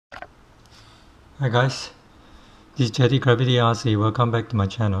Hi guys, this is Jetty Gravity RC. Welcome back to my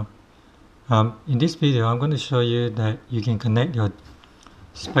channel. In this video, I'm going to show you that you can connect your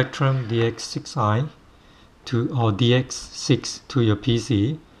Spektrum DX6i or DX6 to your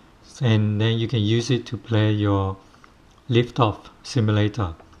PC, and then you can use it to play your LIFTOFF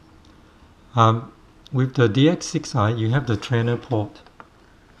Simulator. With the DX6i, you have the trainer port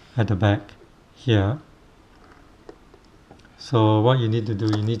at the back here. So what you need to do,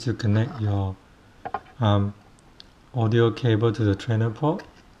 you need to connect your audio cable to the trainer port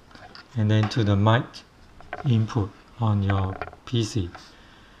and then to the mic input on your PC.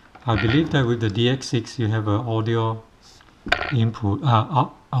 I believe that with the DX6 you have an audio input,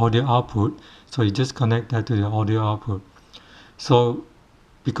 audio output, so you just connect that to the audio output. So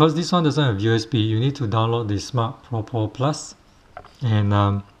because this one doesn't have USB, you need to download the SmartpropoPlus, and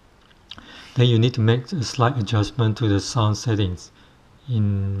then you need to make a slight adjustment to the sound settings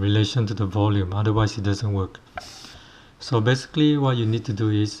in relation to the volume, otherwise it doesn't work. So basically what you need to do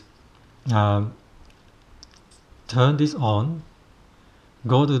is turn this on,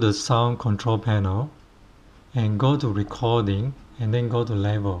 go to the sound control panel and go to recording and then go to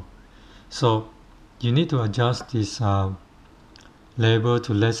level. So you need to adjust this level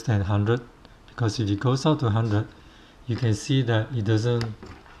to less than 100, because if it goes out to 100 you can see that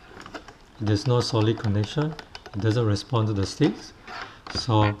there's no solid connection, it doesn't respond to the sticks.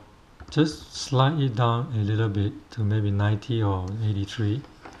 So just slide it down a little bit to maybe 90 or 83.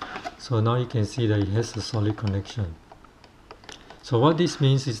 So now you can see that it has a solid connection. So what this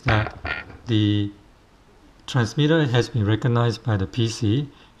means is that the transmitter has been recognized by the PC,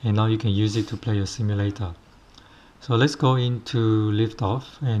 and now you can use it to play a simulator. So let's go into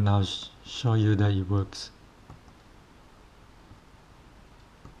LIFTOFF and I'll show you that it works.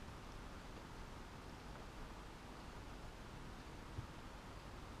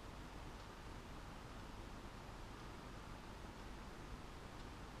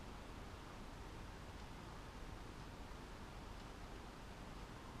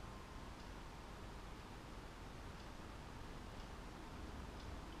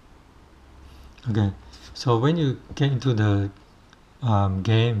 Okay, so when you get into the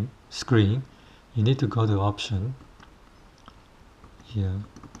game screen, you need to go to option here,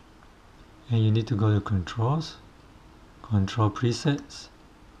 and you need to go to controls, control presets,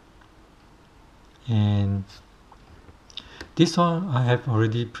 and this one I have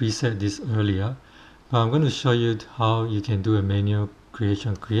already preset this earlier, but I'm going to show you how you can do a manual create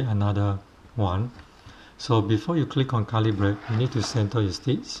another one. So before you click on calibrate, you need to center your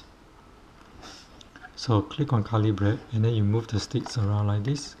sticks. So click on calibrate and then you move the sticks around like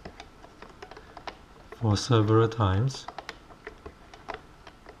this for several times.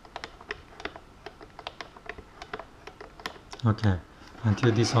 Okay,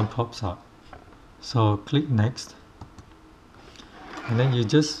 until this one pops up. So click next, and then you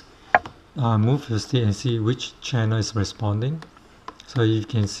just move the stick and see which channel is responding. So you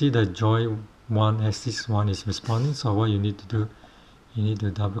can see that Joy 1 axis 1 is responding. So what you need to do, you need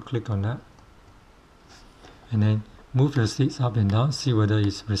to double click on that and then move the sticks up and down, see whether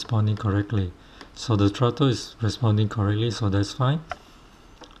it's responding correctly. So the throttle is responding correctly, so that's fine.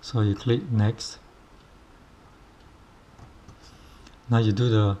 So you click next. Now you do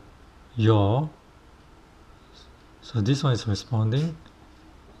the yaw. So this one is responding,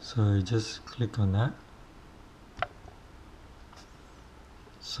 so you just click on that.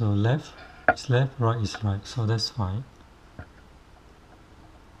 So left is left, right is right, so that's fine.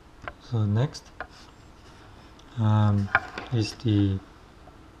 So next is the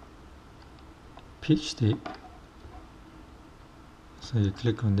pitch stick. So you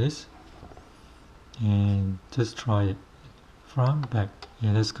click on this and just try it front, back.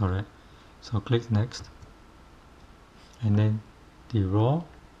 Yeah, that's correct. So click next, and then the raw.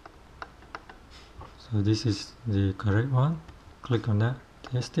 So this is the correct one. Click on that,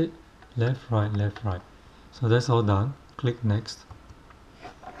 test it, left, right, left, right. So that's all done. Click next.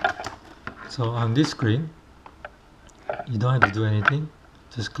 So on this screen, you don't have to do anything,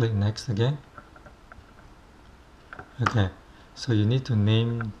 just click next again. Okay, so you need to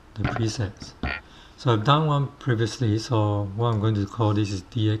name the presets. So I've done one previously, so what I'm going to call this is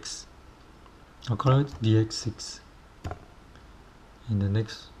DX. I'll call it DX6. And the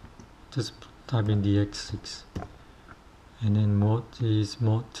next, just type in DX6. And then mode is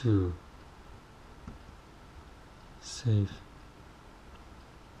mode 2. Save.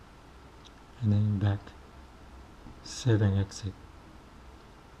 And then back. Save and exit.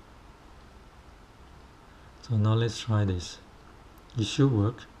 So now let's try this. It should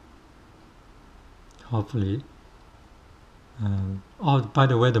work, hopefully. Oh, by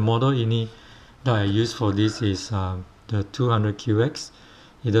the way, the model ini that I use for this is the 200QX.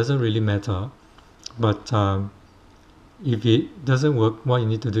 It doesn't really matter, but if it doesn't work, what you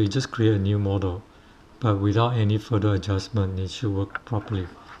need to do is just create a new model, but without any further adjustment, it should work properly.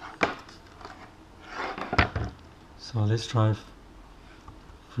 So let's try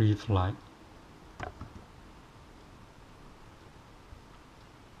free flight.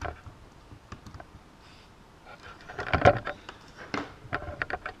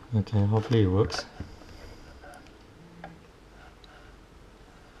 Okay, hopefully it works.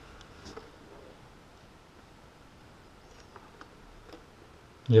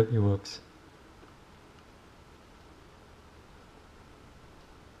 Yep, it works.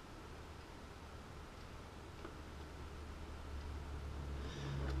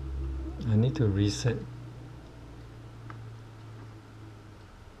 I need to reset.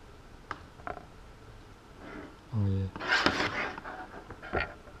 Oh yeah.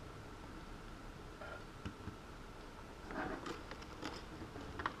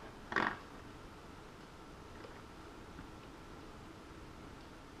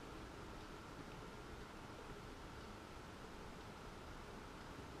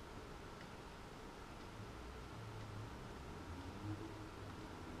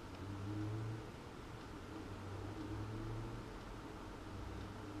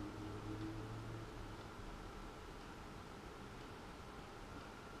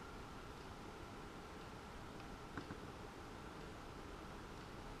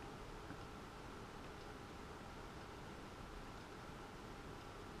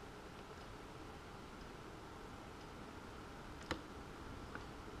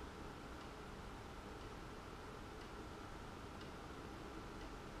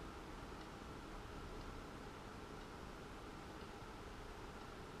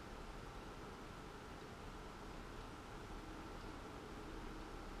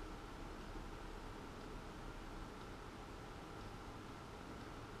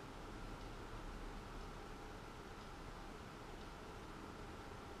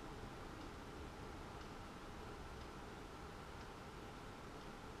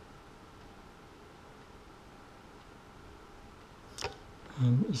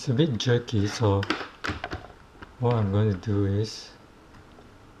 It's a bit jerky, so what I'm going to do is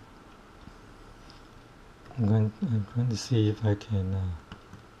I'm going to see if I can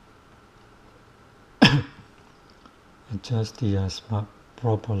adjust the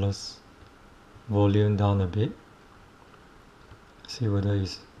SmartpropoPlus volume down a bit. See whether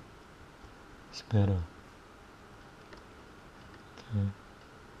it's better. Okay.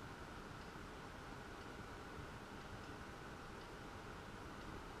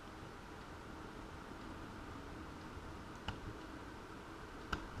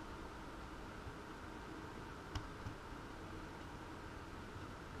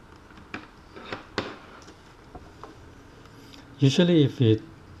 Usually if it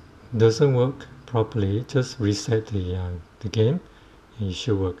doesn't work properly, just reset the game and it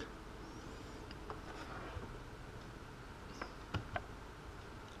should work.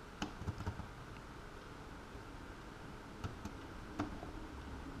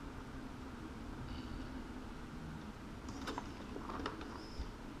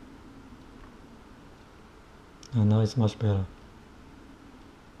 And now it's much better.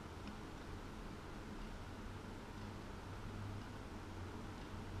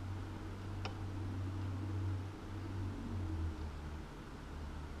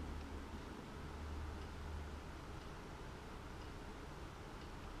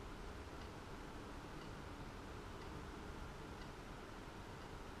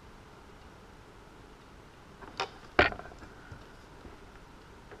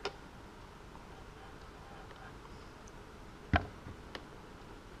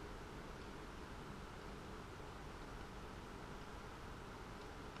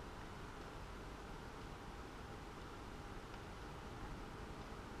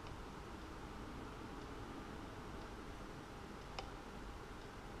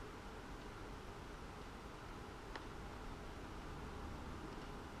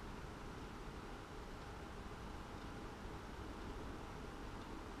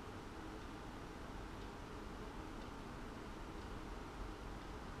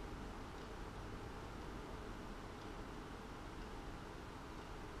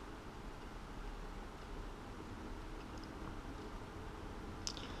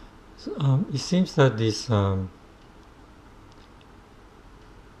 So, it seems that this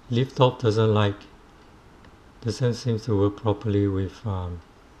LIFTOFF doesn't seem to work properly with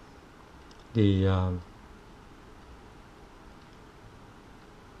the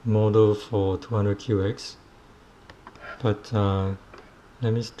model for 200QX, but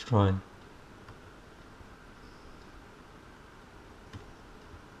let me try.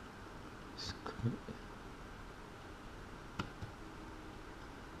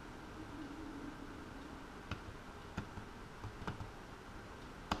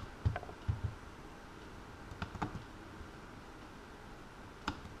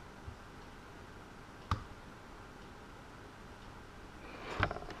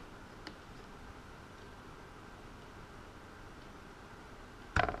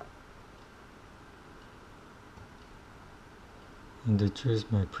 and to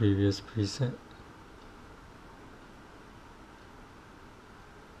choose my previous preset.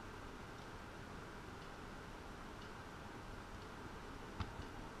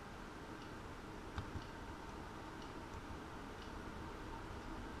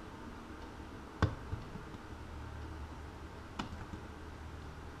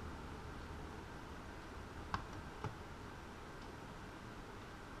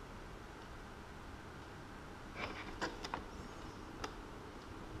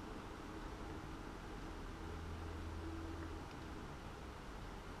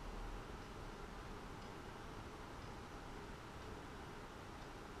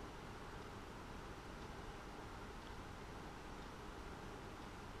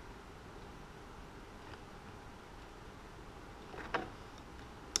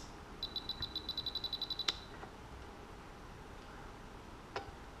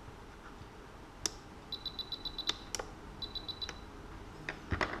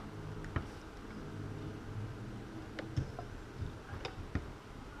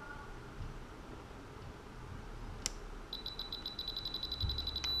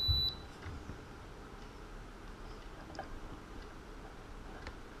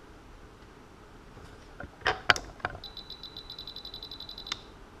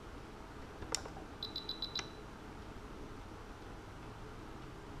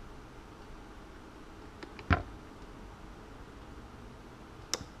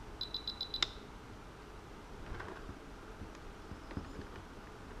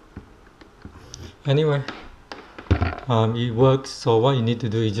 Anyway, it works. So what you need to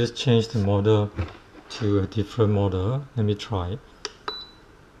do is just change the model to a different model. Let me try.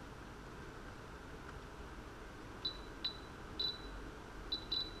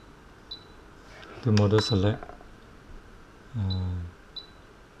 The model select.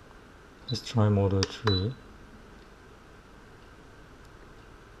 Let's try model 3.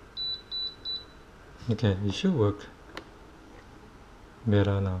 Okay, it should work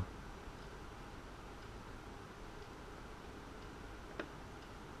better now.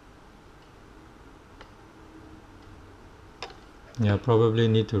 Yeah, probably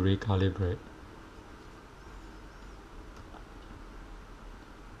need to recalibrate.